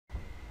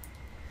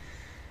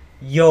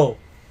Yo.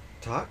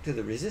 Talk to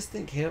the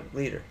resistant camp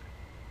leader.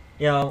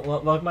 Yeah,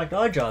 welcome back to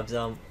our jobs.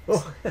 Oh.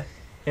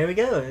 Here we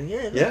go.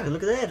 Yeah.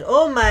 Look at that.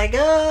 Oh my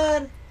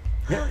god.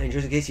 Yeah, and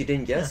just in case you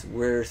didn't guess,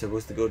 we're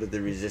supposed to go to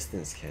the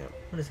resistance camp.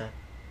 What is that?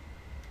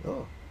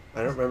 Oh.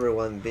 I don't remember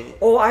one being...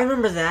 Oh, I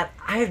remember that.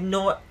 I have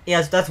no...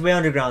 Yes, that's way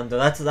underground, though.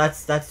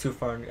 That's too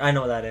far. I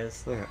know what that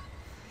is. Okay.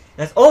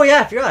 That's... Oh,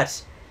 yeah, I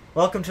forgot.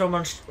 Welcome to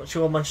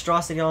a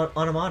monstrosity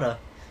automata,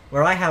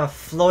 where I have a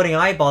floating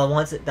eyeball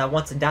that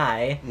wants to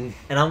die,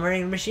 and I'm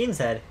wearing a machine's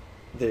head.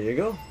 There you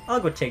go.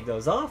 I'll go take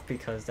those off,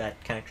 because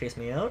that kind of creeps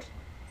me out.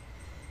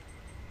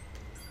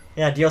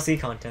 Yeah, DLC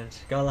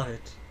content. Gotta love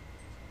it.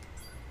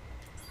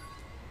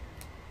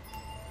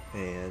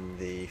 And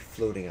the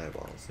floating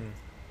eyeballs.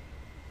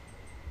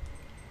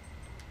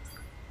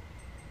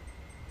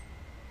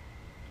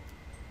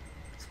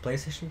 It's a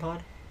PlayStation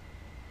pod?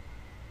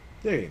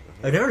 There you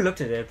go. I've never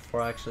looked at it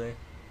before, actually.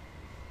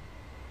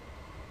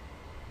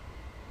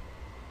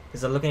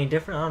 Does it look any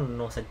different? I don't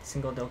know. It's a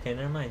single... Okay,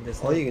 never mind.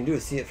 All you can do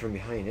is see it from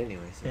behind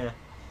anyway. So. Yeah.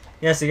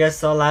 Yeah, so you guys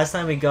saw last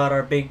time we got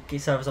our big...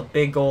 So it was a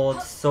big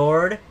gold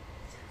sword.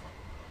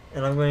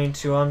 And I'm going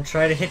to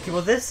try to hit people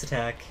with this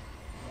attack.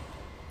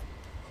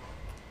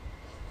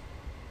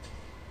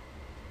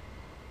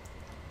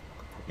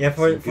 Yeah,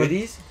 for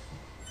goodies?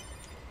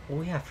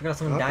 Oh yeah, I forgot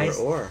someone died.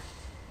 Ore.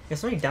 Yeah,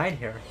 somebody died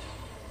here.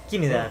 Give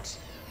me that.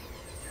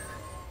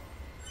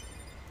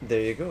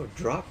 There you go.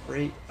 Drop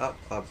rate up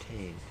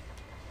obtained.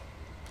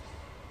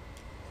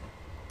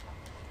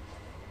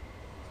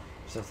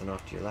 Something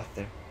off to your left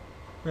there.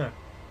 Yeah.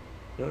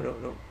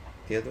 No.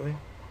 The other way.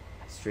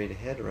 Straight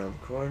ahead, around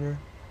the corner.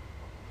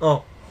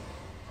 Oh.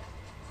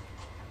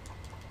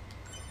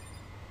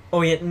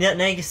 Oh yeah,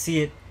 now you can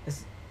see it.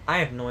 I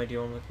have no idea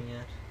what I'm looking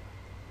at.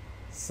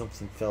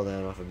 Something fell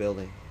down off a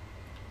building.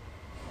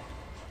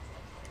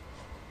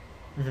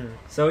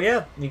 So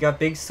yeah, you got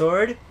big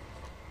sword,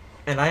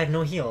 and I have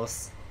no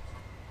heals.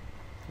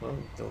 Well,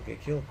 don't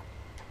get killed.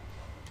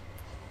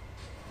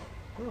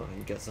 Oh,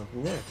 you got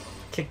something there.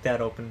 Kick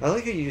that open. I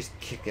like how you just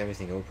kick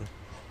everything open.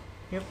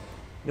 Yep.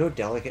 No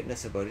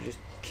delicateness about it, just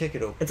kick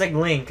it open. It's like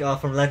Link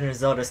from Legend of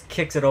Zelda, just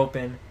kicks it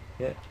open.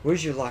 Yeah.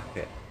 Where's your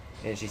lockpick?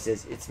 And she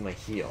says, it's my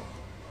heel.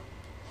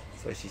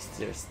 So she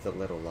steers the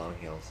little long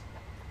heels.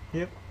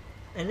 Yep.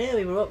 And now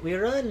we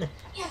run.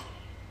 Yeah.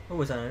 What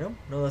was that? I don't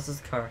know. This is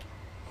the car.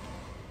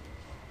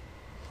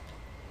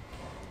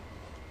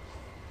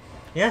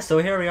 Yeah, so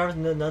here we are with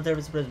another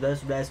episode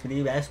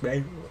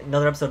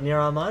of Nier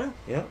Automata.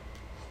 Yeah.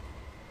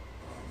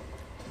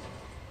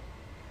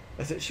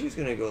 I thought she was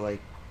gonna go like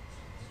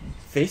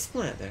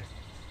faceplant there.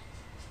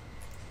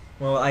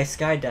 Well, I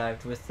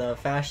skydived with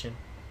fashion.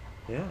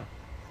 Yeah.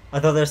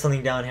 I thought there was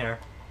something down here.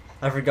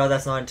 I forgot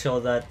that's not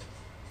until that.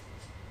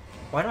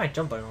 Why don't I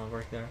jump button not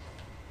work there?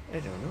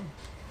 I don't know.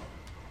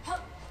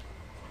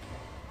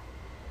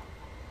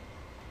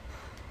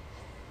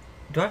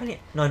 Do I have any?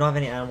 No, I don't have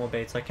any animal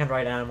bait, so I can't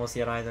ride animals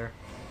yet either.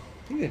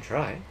 You can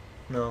try.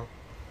 No.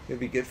 It'd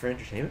be good for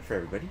entertainment for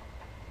everybody.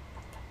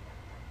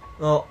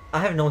 Well, I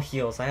have no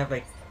heals. I have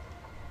like...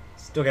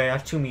 Okay, I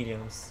have 2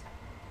 mediums.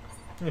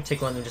 I'm gonna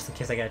take one of them just in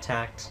case I get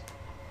attacked.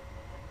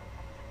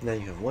 Now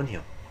you have 1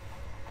 heal.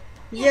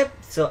 Yep,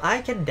 so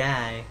I can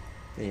die.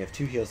 And you have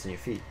 2 heals on your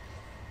feet.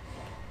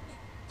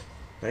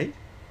 Right?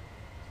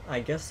 I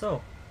guess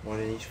so. 1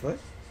 in each foot?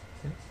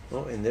 Yeah.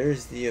 Oh, and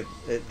there's the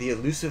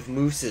elusive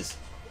mooses.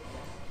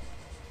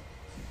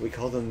 We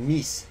call them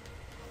meese.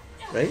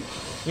 Right?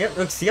 Yep,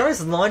 look, see how I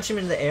just launch him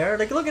in the air?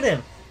 Like, look at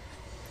him!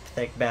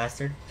 Pathetic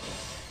bastard.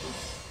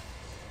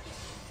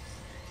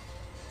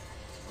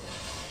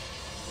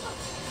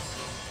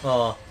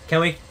 Oh,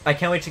 I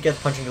can't wait to get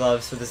punching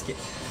gloves for this.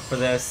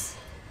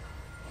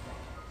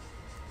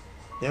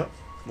 Yep.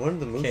 One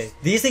of the moves. Okay,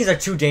 these things are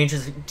too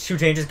dangerous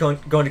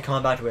going to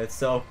combat with,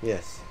 so...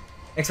 Yes.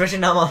 Especially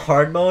now I'm on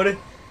hard mode.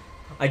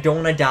 I don't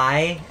want to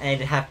die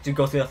and have to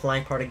go through the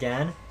flying part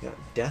again. Yeah,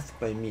 death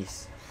by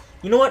meese.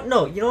 You know what?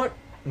 No, you know what?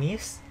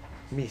 Meese?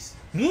 Meese.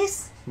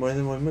 Meese? More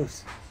than one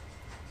moose.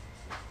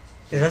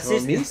 Is that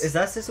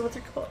seriously what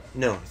they're called?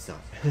 No, it's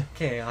not.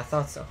 Okay, I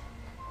thought so.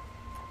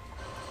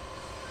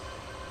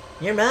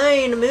 You're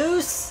mine,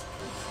 moose!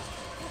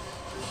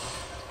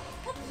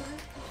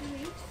 Did you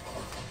eat?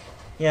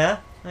 Yeah,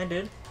 I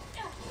did.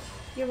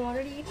 You've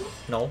already eaten?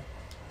 No.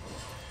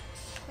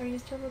 Are you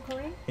still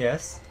recording?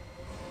 Yes.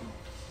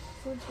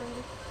 Food's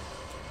ready.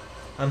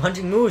 I'm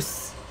hunting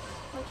moose.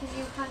 Well, can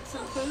you hunt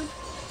some food?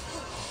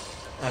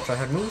 After I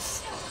hunt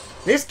moose.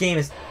 This game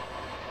is...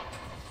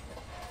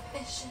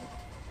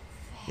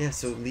 Yeah,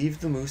 so leave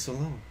the moose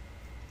alone.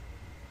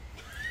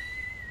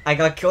 I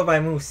got killed by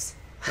a moose.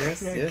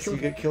 Yes, yes, you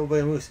get killed by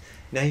a moose.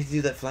 Now you have to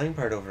do that flying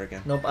part over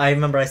again. Nope, I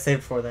remember I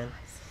saved before then.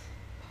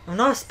 I'm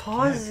not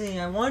pausing.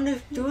 I want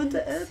to do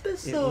the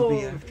episode. It will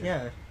be after.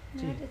 Yeah.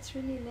 Matt, it's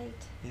really late.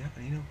 Yeah,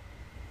 I know.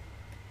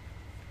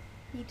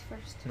 Eat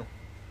first. No.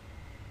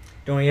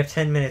 Don't worry, you have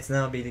 10 minutes and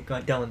then I'll be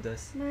done with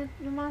this. Matt,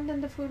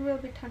 then the food will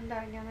be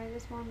thanda again. I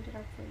just warmed it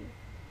up for you.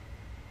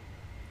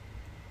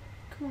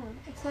 Come on,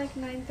 it's like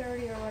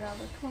 9:30 or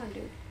whatever. Come on,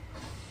 dude.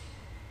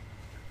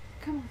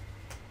 Come on.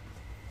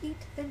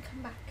 then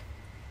come back.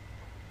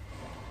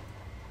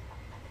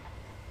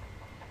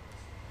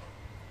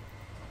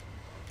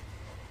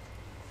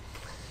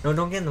 No,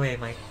 don't get in the way,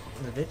 Mike.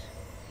 Of it.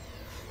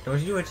 Don't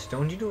you do it.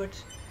 Don't you do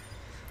it.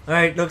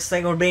 Alright, looks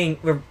like I'm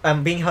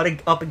being held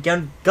up at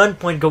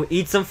gunpoint to go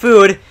eat some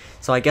food.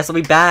 So I guess I'll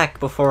be back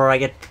before I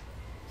get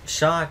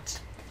shot.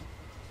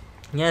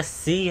 Yes,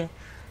 see ya.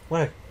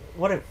 What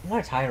a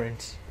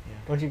tyrant. Yeah.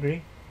 Don't you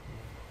agree?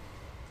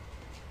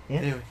 Yeah.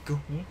 Anyway, go.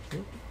 Yeah.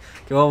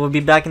 Okay, well, we'll be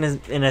back in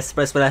a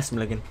special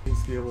again.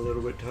 Things feel a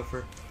little bit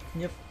tougher.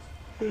 Yep.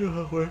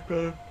 Remember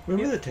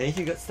the tank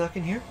you got stuck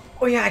in here?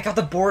 Oh yeah, I got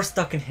the boar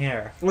stuck in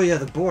here. Oh yeah,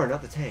 the boar,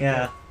 not the tank.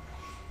 Yeah.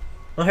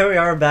 Well, here we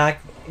are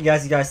back. You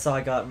guys saw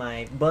I got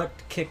my butt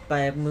kicked by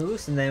a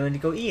moose, and then I went to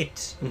go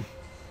eat.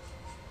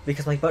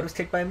 Because my butt was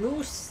kicked by a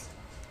moose.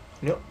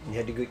 Nope, you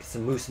had to go get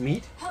some moose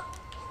meat.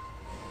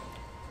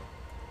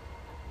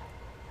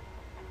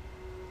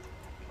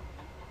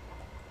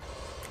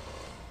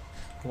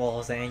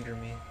 Walls anger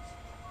me.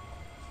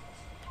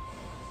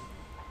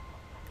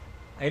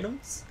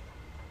 Items?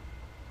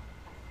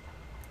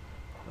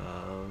 I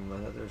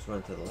thought there was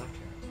one to the left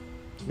here.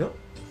 Nope.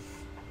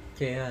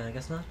 Okay, yeah, I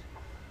guess not.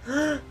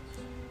 Where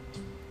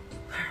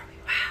are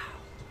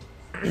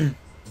we? Wow.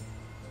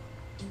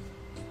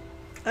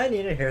 I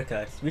need a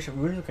haircut. We should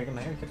really get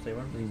my haircut today,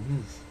 weren't we?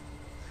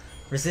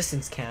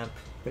 Resistance camp.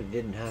 But it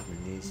didn't happen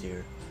these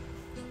year.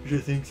 The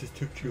things just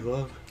took too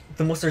long.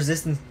 The most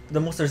resistant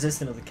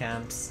of the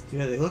camps.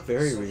 Yeah, they look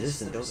very So resistant, this is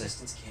don't the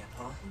resistance camp,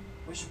 huh?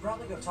 We should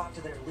probably go talk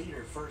to their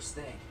leader first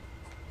thing.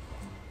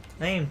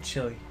 I am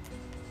chilly.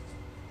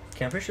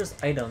 Okay, I'm pretty sure it's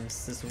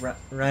items. Just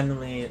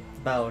randomly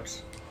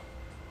about.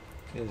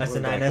 they? That's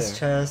There's the one back 9S there.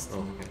 chest. Oh,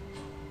 okay.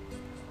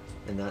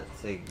 And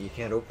that's like, you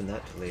can't open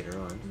that till later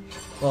on.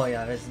 Well,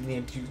 yeah, I just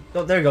need to.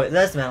 Oh, there you go.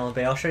 That's the Mantle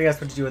Bay. I'll show you guys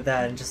what to do with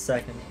that in just a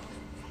second.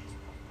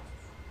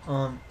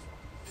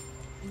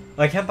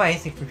 I can't buy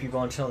anything from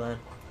people until then.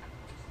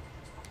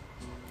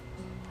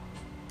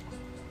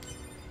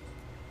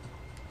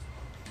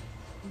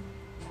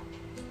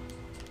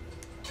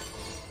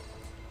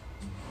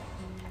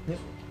 Yep.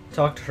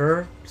 Talk to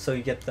her, so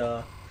you get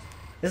the.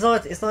 It's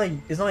not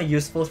a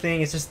useful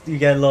thing. It's just you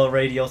get a little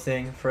radio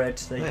thing for it.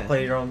 So you can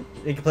play your own.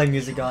 You can play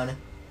music on it.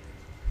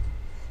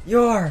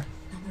 You're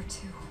Number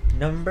 2.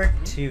 number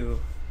 2. You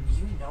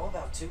know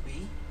about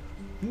 2B?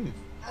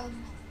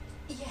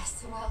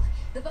 Yes, well,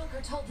 the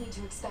bunker told me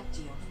to expect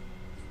you.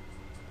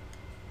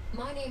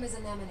 My name is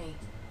Anemone.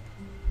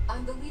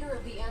 I'm the leader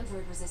of the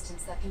android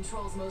resistance that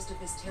controls most of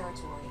this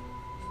territory.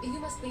 You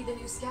must be the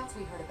new scouts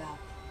we heard about.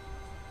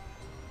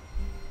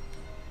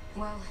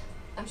 Well,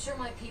 I'm sure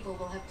my people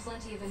will have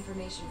plenty of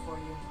information for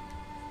you.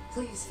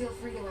 Please feel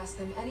free to ask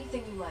them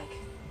anything you like.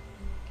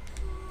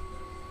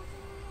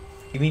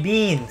 Give me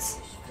beans.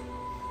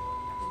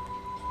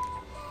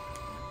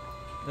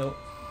 Nope.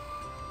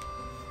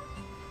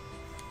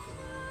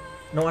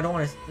 No, I don't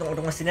want to. No, I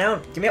don't want to sit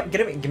down. Give me up.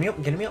 Get me. Give me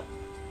up. Get me up.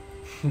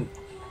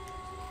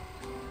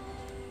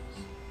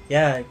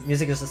 Yeah,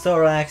 music is so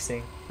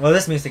relaxing. Well,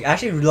 this music. I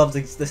actually love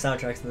the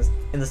soundtracks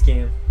in this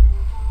game.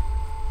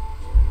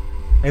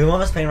 Like the one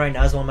that's playing right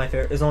now is one of my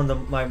favorite. Is one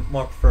of my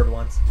more preferred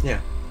ones.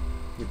 Yeah.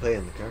 You play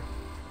in the car?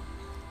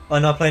 Oh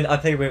no, I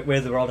play Way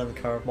of the World in the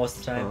car most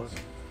of the time. Oh, okay.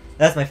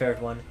 That's my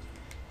favorite one.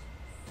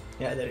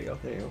 Yeah, there you go.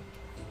 There you go.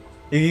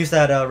 You use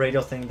that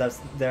radio thing that's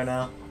there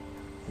now.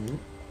 Mm-hmm.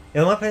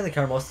 The one I play in the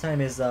car most of the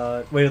time is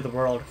Way of the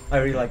World. I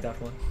really like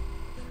that one.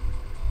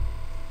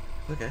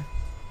 Okay.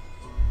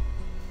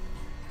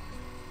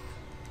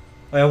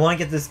 Oh, I want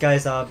to get this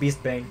guy's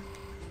Beast Bane.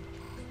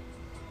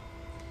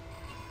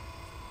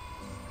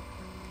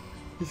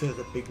 Is that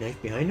the big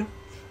knife behind him?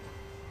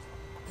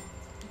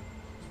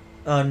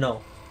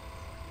 No.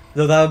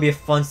 Though that would be a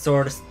fun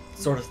sort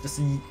of just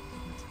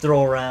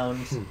throw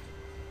around.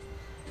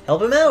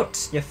 Help him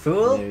out, you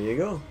fool! There you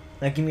go.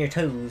 Now give me your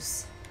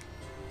toes.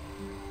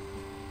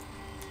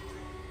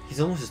 He's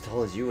almost as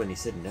tall as you when he's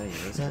sitting down, you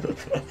notice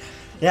that?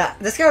 Yeah,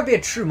 this guy would be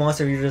a true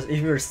monster if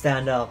you were to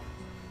stand up.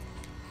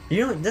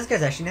 You know, this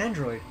guy's actually an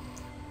android.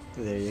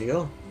 There you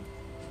go.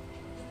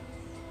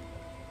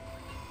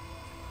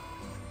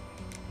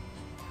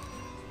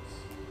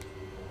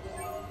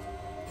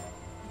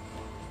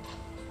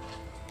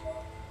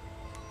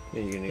 Yeah,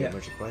 you gonna get a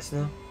bunch of quests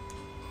now?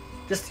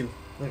 Just 2.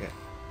 Okay.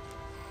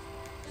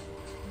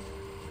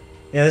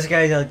 Yeah, this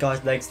guy got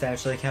his legs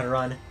stashed so he can't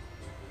run.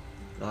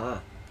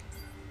 Ah.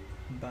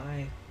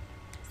 Bye.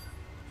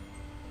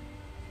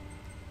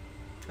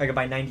 I could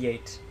buy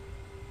 98.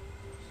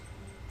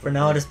 For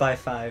now, I'll just buy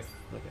 5.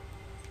 Okay.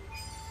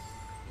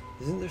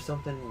 Isn't there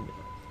something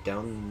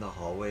down the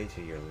hallway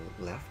to your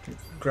left?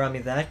 Grab me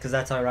that, because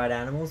that's how I ride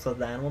animals, so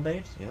the animal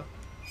bait. Yep.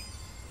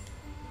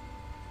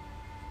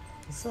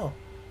 So.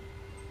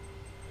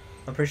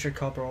 I'm pretty sure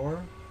copper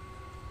ore.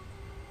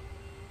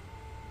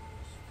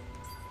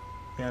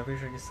 Yeah, I'm pretty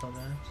sure I can sell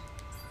that.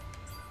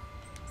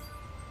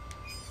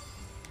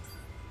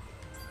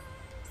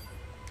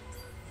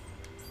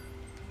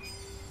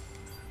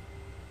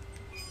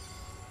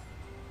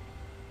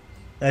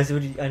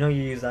 I know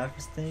you use that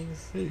for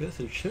things. Hey, you got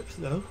some chips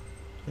now.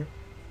 Yep.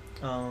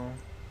 Oh,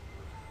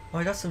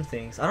 I got some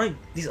things. I don't.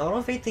 These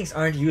auto fade things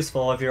aren't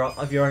useful if you're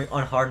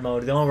on hard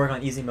mode. They only work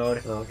on easy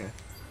mode. Oh, okay.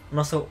 And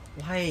also,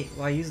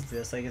 why use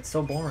this? Like, it's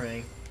so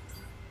boring.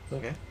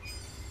 Okay.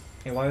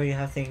 Hey, why would you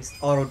have things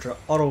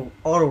auto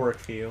work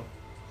for you?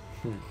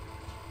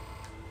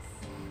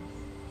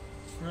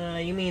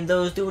 You mean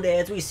those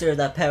doodads we serve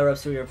that power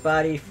ups for your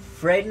body?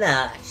 Afraid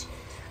not.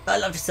 I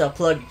love to sell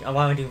plug. Oh,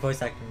 why am I doing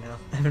voice acting now?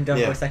 I haven't done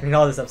voice acting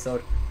all this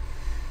episode.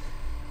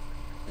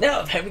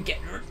 Now, if I would get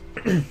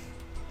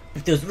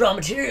with those raw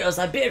materials,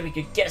 I bet we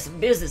could get some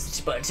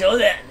business. But until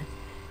then,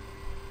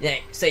 yeah.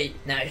 Say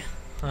now. I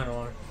don't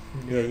know.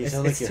 Yeah, you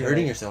sound like you're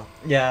hurting yourself.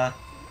 Yeah.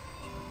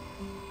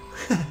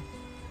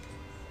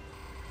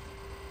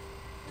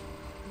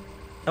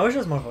 I wish there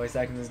was more voice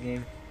acting in this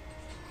game.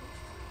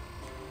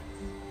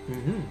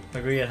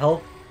 Agree, it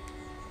help.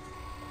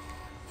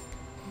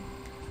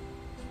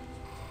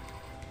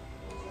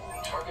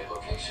 Target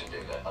location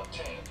data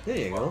obtained. There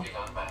you go. Working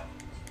on map.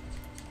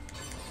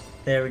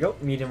 There we go.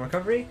 Medium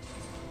recovery.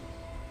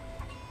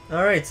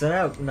 All right,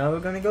 so now we're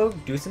gonna go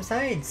do some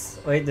sides.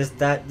 Wait, this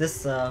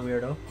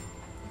weirdo.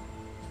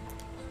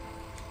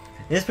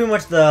 This is pretty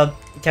much the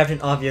Captain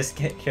Obvious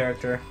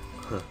character.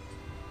 Huh.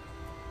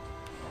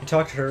 You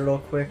talk to her real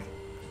quick.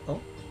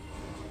 Oh.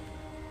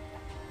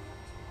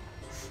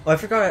 Oh, I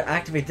forgot to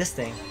activate this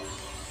thing.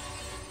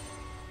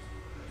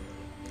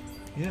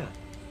 Yeah.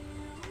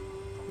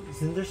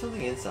 Isn't there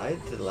something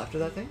inside to the left of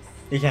that thing?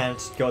 You can't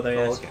go there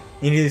yet. Oh, okay.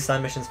 You need to do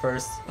side missions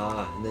first.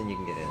 Ah, and then you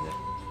can get in there.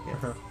 Yeah.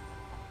 Uh-huh.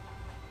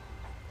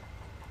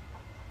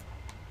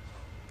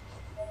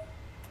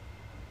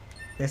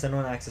 Yes, I know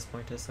what an access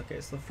point is. Okay,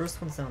 so the first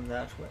one's down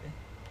that way.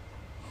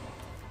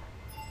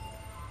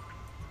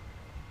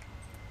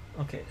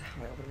 Okay, how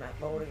do I open map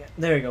mode again?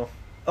 There you go.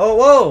 Oh,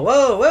 whoa,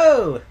 whoa,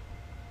 whoa!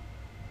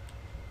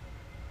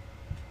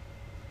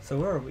 So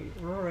where are we?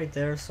 We're right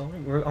there, so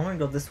I'm gonna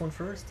go this one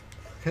first.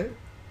 Okay.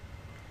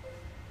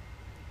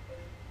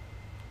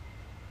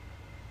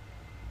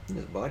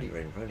 There's a body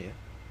right in front of you.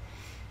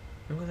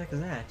 What the heck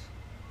is that?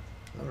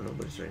 I don't know,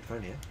 but it's right in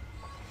front of you.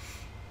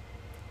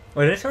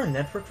 Wait, did I turn on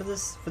network for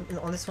this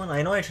on this one?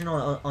 I know I turned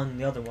on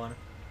the other one.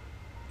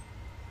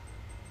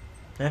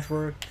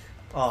 Network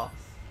off,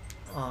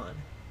 on.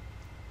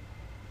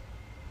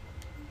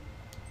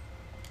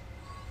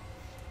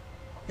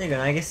 There you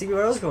go. I can see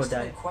where else go with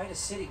Supposed to that. be quite a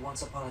city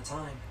once upon a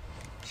time.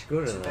 You should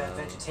go to Too the. bad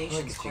I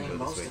vegetation's guess you can claimed go this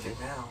most way of too. it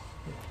now.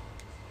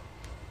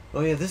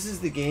 Oh yeah, this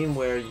is the game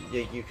where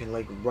you can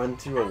like run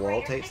through a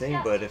wall type thing,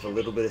 but if a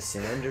little bit of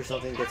sand or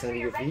something gets under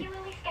your feet,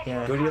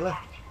 Yeah. go to your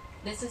left.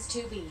 This is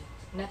 2B.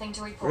 Nothing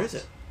to report. Where is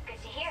it? Good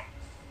to hear.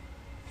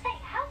 Say,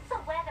 how's the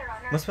weather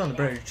on Earth Must be on the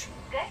today? bridge.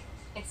 Good?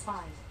 It's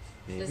fine.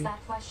 Maybe. Does that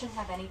question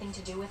have anything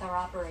to do with our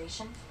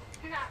operation?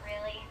 Not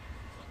really.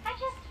 I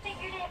just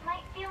figured it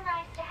might feel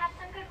nice to have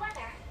some good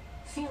weather.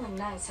 Feeling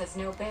nice has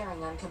no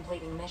bearing on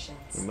completing It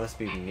missions. must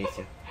be beneath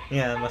you.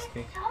 Yeah, it must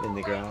be. So In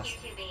the like grass.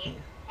 you two be.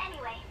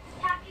 Anyway,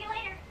 talk to you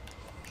later.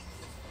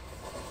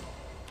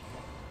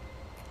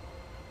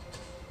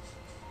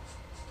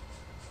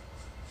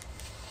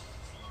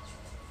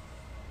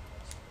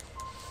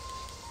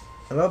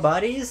 Hello,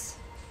 bodies.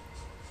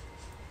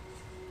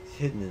 It's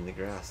hidden in the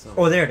grass.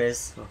 Oh, there it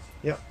is. Oh,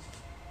 yep.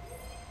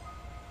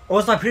 Oh,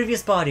 it's my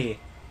previous body.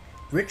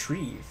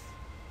 Retrieve.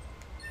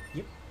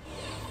 Yep.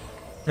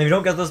 If you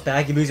don't get those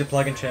back, you lose your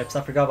plug-in chips.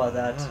 I forgot about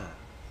that. Ah.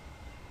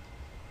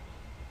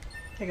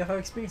 I got 5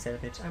 experience out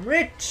of it. I'm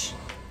rich.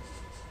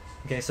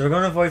 Okay, so we're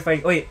gonna avoid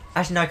fighting. Oh, wait,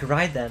 actually, now I can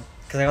ride them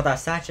because I got that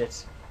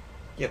sachet.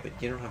 Yeah, but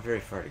you don't have very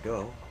far to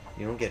go.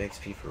 You don't get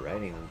XP for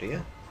riding them, do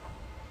you?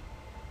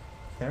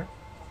 There.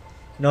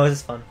 No, this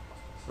is fun.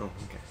 Oh,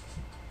 okay.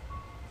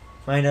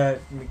 Mind,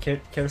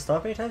 care to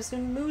stop anytime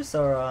soon, Moose,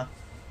 or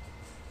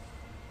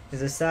is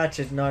the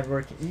sachet not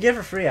working? You get it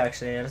for free,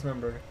 actually. I just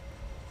remembered.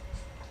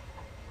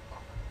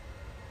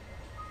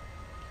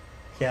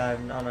 Yeah,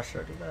 I'm not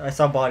sure. Dude. I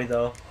saw body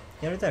though.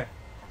 Yeah, right there.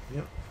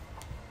 Yep.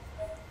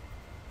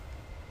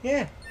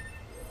 Yeah.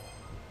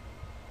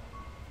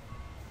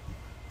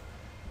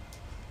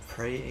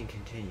 Pray and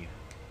continue.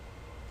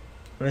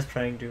 What does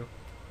praying do?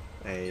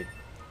 I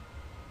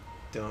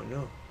don't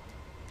know.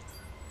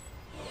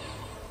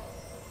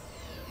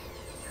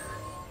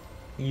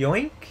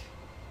 Yoink.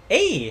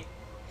 Hey.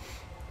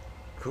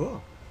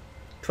 Cool.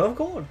 12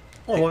 gold.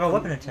 Oh, I got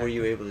weapon attack. Were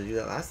you able to do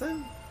that last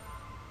time?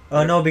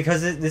 No,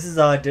 because this is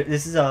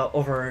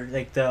over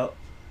like the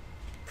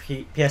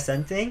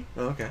PSN thing.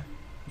 Oh, okay.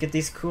 You get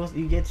these cool.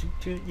 You get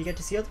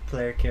to see other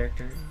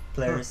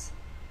players.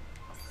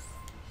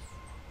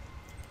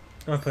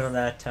 I'm gonna put on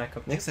that attack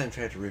up. Next time,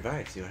 try to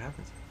revive. See what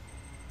happens.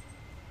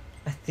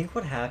 I think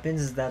what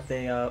happens is that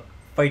they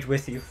fight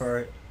with you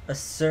for a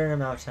certain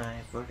amount of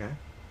time. Okay.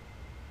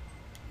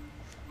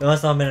 It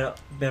must not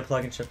have been a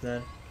plug-in chip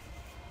then.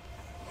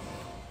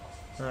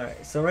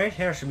 Alright, so right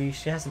here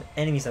she has some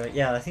enemies of it.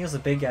 Yeah, I think it was the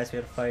big guys we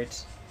had to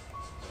fight.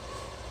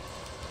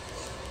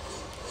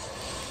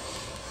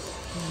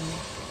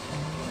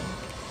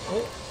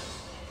 Oh.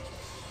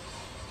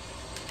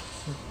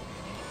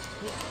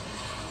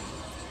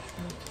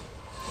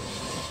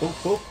 Boop,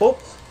 boop, boop.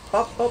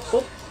 Pop, pop,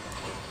 boop.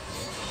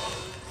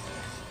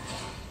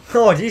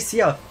 Oh, do you see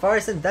how far I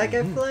sent that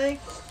guy flying?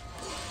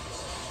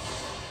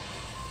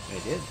 I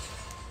did.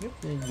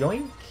 Yep.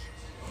 Yoink.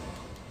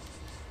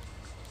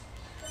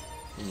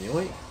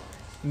 Yoink.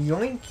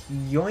 Yoink.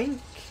 Yoink.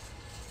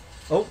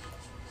 Oh.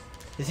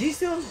 Is he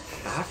still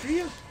after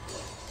you?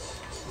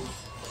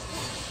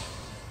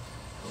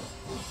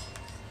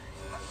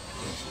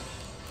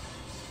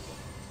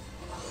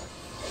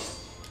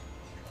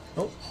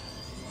 Oh.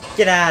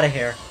 Get out of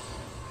here.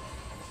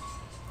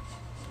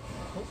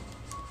 Oh.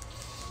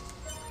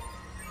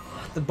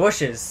 The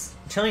bushes.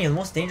 I'm telling you, the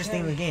most dangerous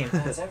thing in the game.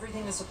 That's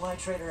everything the supply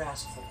trader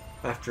asked for.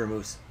 After a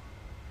moose.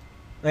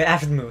 Right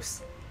after the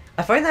moose.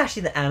 I find that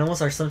actually the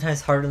animals are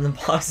sometimes harder than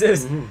the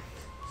bosses. Mm-hmm.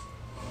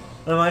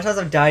 The amount of times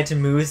I've died to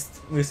moose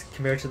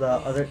compared to the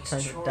Man, other these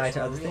times I've chores died to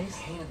are a other real things.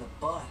 Pain in the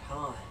butt,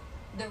 huh?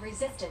 The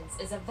Resistance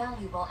is a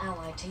valuable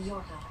ally to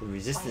your help. The By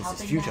resistance is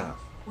helping futile. them,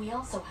 we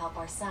also help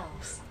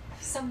ourselves.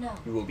 So no,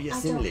 You will be I don't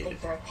assimilated.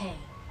 think they're a pain.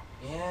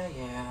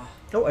 Yeah.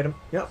 Oh, item.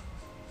 Yep.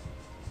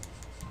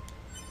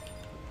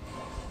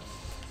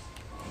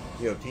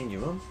 You obtained your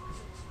mom?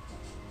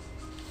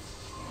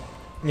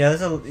 Yeah,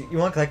 there's a, you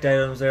want to collect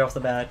items right off the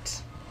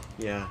bat.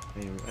 Yeah,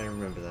 I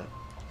remember that.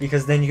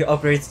 Because then you can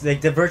upgrade,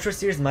 like the Virtual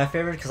Series is my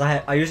favorite because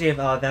I usually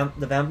have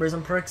the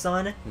Vampirism perks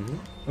on, Mm-hmm.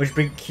 which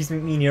keeps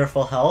me near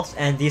full health,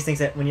 and these things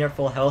that when you're at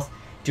full health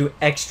do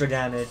extra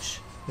damage.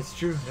 It's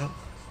true, yeah.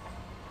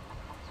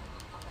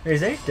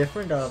 Is there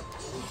different?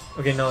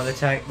 Okay, no, the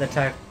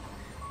attack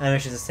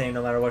animation is the same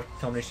no matter what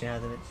combination you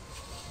have in it.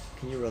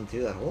 Can you run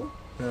through that hole?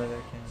 No, there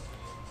can.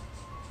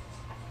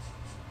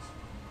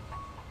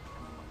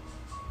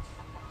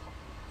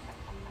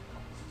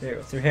 There you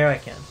go. Through here I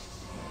can.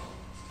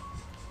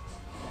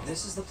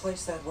 This is the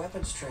place that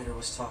weapons trader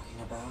was talking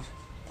about.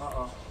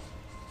 Uh-oh.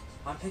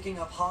 I'm picking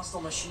up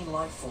hostile machine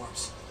life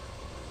forms.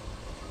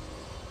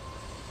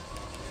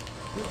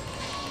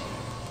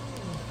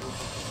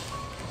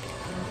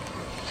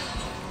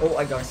 Oh,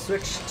 I gotta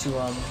switch to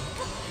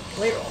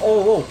later.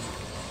 Oh,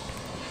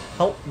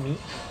 help me.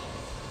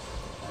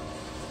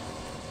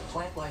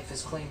 Plant life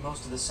has claimed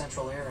most of the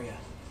central area.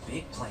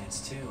 Big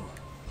plants too.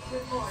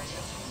 Report.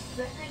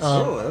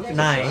 Oh, okay.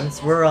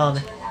 Nines. We're An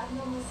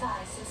abnormal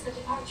size since the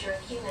departure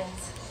of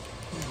humans.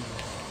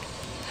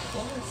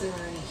 Wonder if there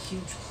are any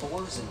huge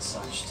boars and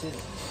such too.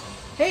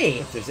 Hey,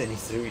 If there's any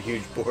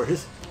huge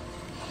boars.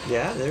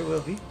 Yeah, there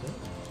will be.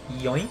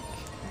 yoink.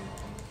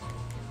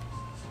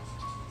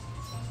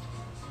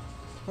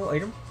 Oh,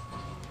 item.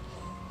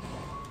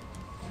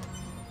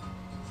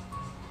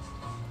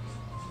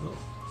 Oh,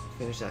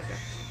 finish that guy.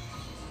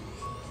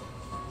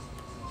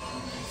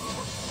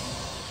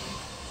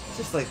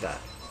 Just like that.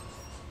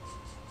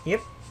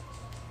 Yep.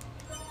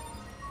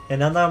 And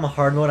now that I'm a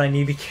hard mode, I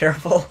need to be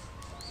careful.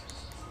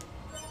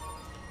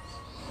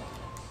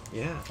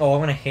 Yeah. Oh, I'm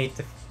gonna hate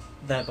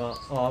that boss.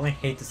 Oh, I'm gonna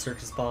hate the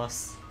circus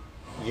boss.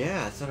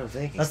 Yeah, that's what I'm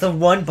thinking. That's the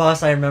one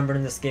boss I remember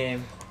in this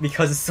game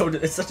because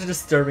it's such a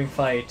disturbing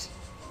fight.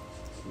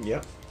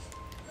 Yep.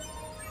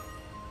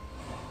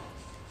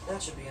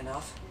 That should be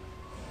enough.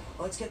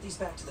 Let's get these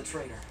back to the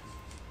trader.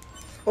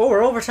 Oh,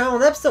 we're over time on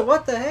the episode.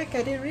 What the heck?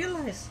 I didn't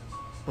realize.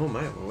 Oh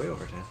my, we're way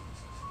over time.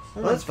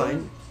 Oh, Well, that's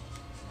fine.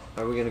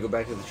 Are we gonna go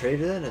back to the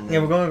trader then? And then... Yeah,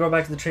 we're going to go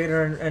back to the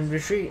trader and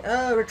retreat.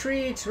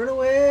 Retreat! Run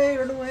away!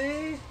 Run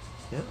away!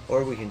 Yeah.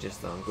 Or we can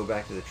just go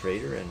back to the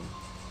trader and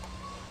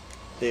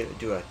they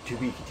do a to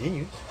be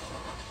continued.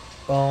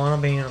 Oh, I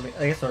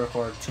guess we'll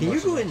record two Can more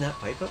you go today. in that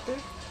pipe up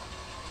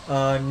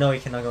there? No, you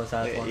cannot go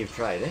inside that one. You've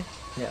tried, eh?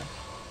 Yeah.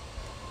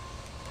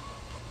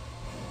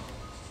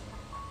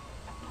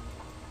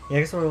 Yeah, I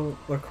guess we'll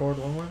record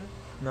one more.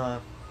 No,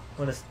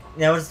 we'll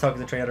just talk to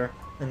the trader,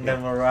 and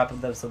then we'll wrap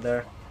up the episode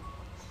there.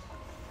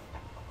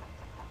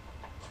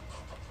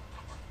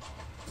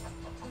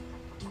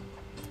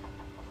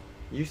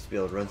 You used to be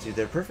able to run through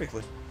there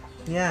perfectly.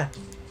 Yeah.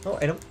 Oh,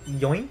 I don't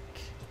yoink.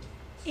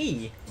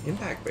 E.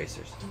 Impact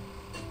bracers.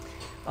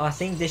 I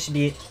think this should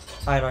be.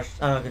 I'm not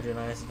gonna do a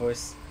nice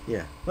voice.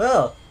 Yeah.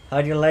 Well,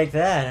 how do you like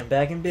that? I'm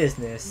back in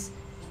business.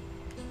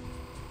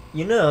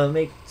 You know,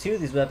 make two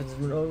of these weapons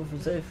and over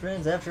for safe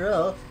friends. After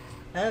all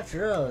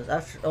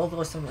the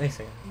way some. Wait a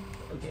second.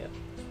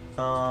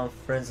 Okay.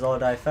 Friends all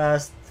die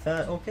fast.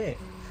 Okay.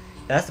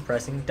 That's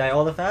depressing. Die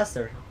all the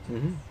faster.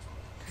 Mm-hmm.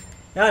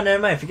 No,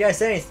 never mind. If you guys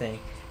say anything,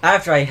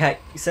 after I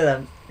said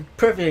that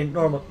perfectly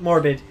normal,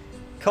 morbid,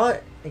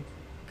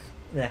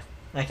 yeah,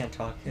 I can't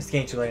talk. It's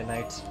getting too late at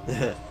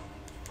night.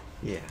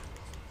 Yeah.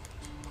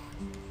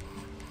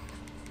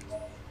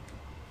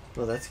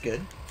 Well, that's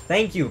good.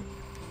 Thank you.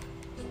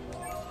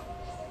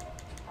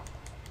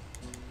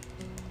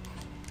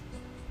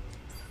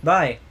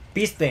 Bye.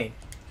 Beastbane.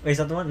 Wait, is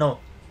that the one? No.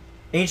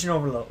 Ancient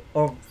Overload.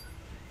 Oh,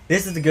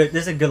 this is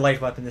a good light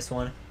weapon. This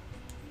one.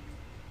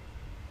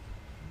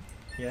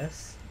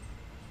 Yes.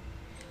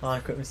 On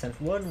equipment center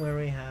 1, where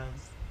we have.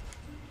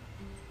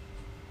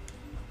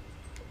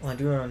 I'll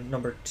do it on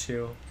number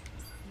 2.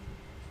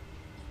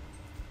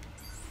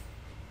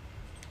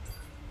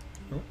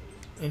 Oh,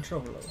 Ancient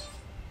Overload.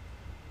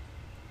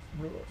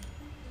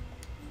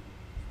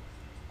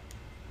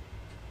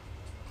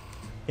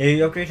 Yeah,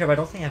 you upgrade her, but I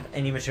don't think I have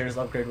any materials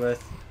to upgrade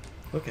with.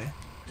 Okay.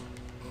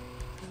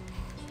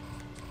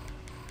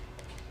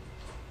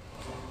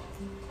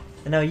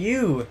 And now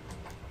you!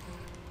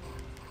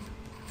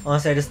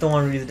 Honestly, I just don't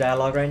want to read the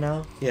dialogue right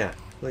now. Yeah,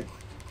 like,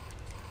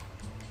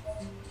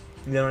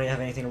 You don't really have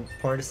anything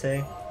important to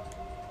say.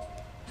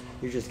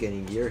 you're just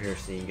getting gear here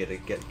so you can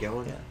get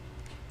going. Yeah.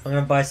 I'm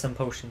gonna buy some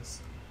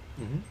potions.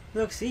 Mm-hmm.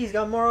 Look, see, he's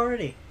got more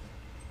already.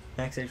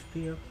 Max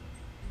HP up.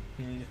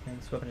 Melee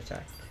defense, weapon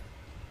attack.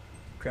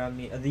 Grab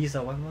me. Are these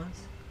weapon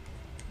ones?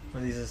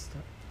 Or these are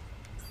stuff?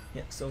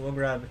 Yeah, so we'll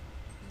grab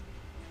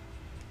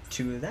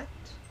 2 of that.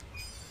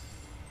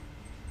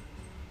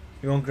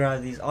 We won't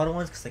grab these auto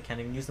ones because I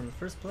can't even use them in the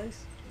first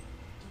place.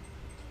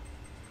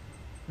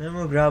 Then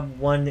we'll grab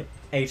 1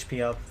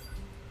 HP up.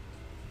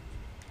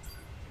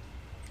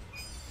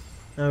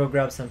 Then we'll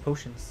grab some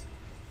potions.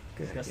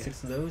 Good We got idea.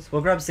 6 of those.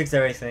 We'll grab 6 of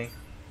everything.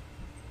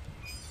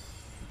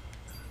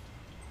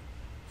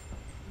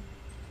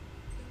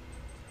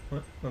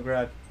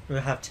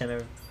 We'll have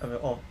 10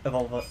 of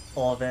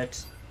all of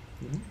it.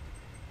 Mm-hmm.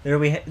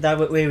 There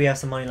that way we have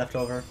some money left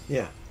over.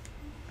 Yeah.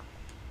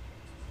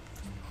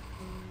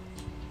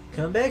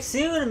 Come back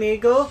soon,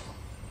 amigo.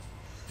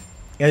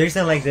 Yeah, the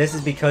reason I like this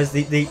is because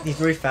these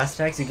really fast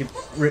attacks you get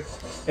it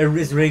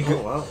is really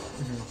good. Oh wow.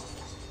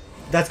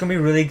 That's gonna be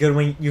really good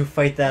when you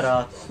fight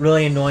that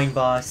really annoying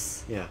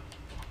boss. Yeah.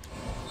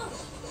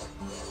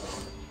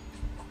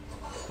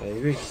 I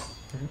agree.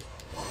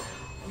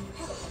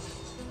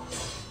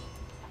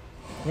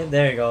 Yep,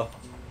 there you go.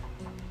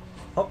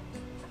 Oh.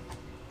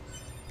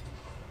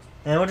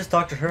 And we'll just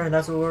talk to her, and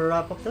that's where we'll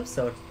wrap up the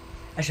episode.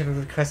 I should have a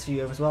request for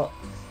you as well.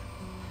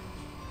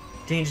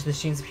 Dangerous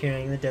machines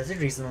appearing in the desert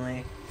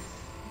recently.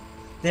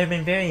 They've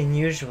been very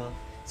unusual,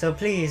 so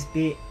please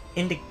be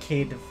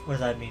indicative. What does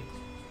that mean?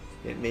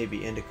 It may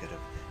be indicative.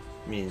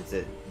 Means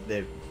that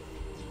they're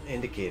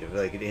indicative,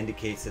 like it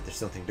indicates that there's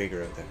something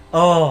bigger out there.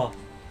 Oh!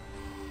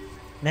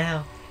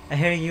 Now, I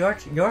hear your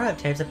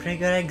types are pretty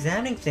good at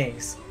examining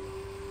things.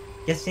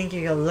 You think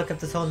you can look up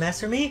this whole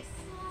mess for me?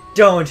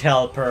 Don't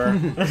help her.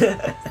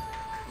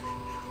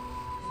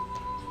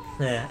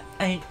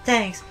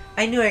 Thanks.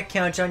 I knew I'd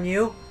count on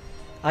you.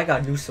 I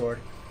got a new sword.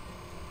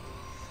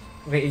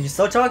 Wait, are you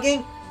still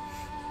talking?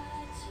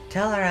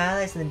 Tell our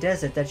allies in the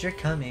desert that you're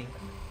coming.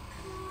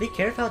 Be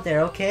careful out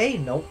there, okay?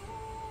 Nope.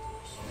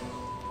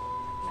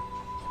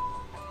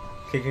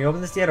 Okay, can you open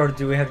this yet, or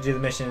do we have to do the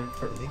mission?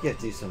 I think you have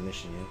to do some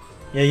mission,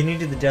 yeah. Yeah, you need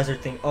to do the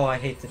desert thing. Oh, I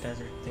hate the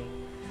desert thing.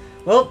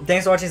 Well,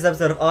 thanks for watching this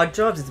episode of Odd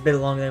Jobs. It's a bit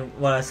longer than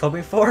what I was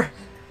hoping for.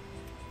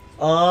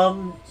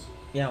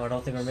 Yeah, I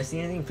don't think we're missing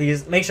anything.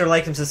 Please make sure to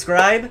like and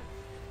subscribe.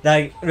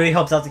 That really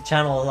helps out the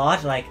channel a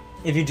lot. Like,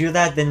 if you do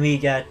that, then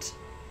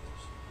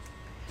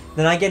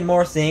I get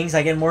more things,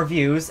 I get more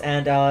views,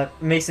 and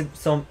makes it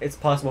so it's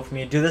possible for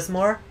me to do this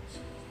more.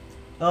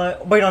 But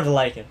you don't have to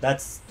like it.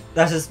 That's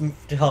just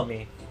to help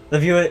me. The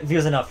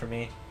view's enough for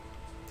me.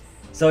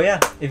 So yeah,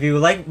 if you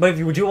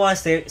do want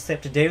to stay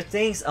up to date with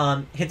things,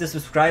 hit the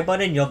subscribe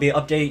button. You'll be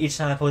updated each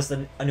time I post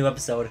a new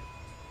episode.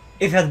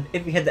 If you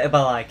hit the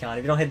bell icon.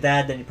 If you don't hit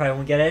that, then you probably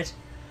won't get it.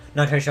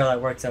 Not very sure how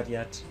that works out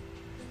yet.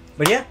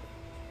 But yeah.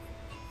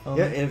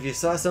 Yeah, and if you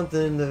saw something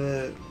in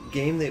the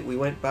game that we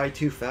went by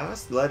too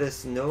fast, let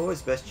us know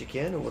as best you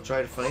can, and we'll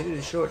try to find it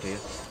and show it to you.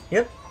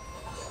 Yep.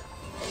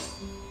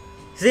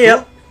 See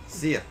ya.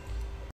 See ya.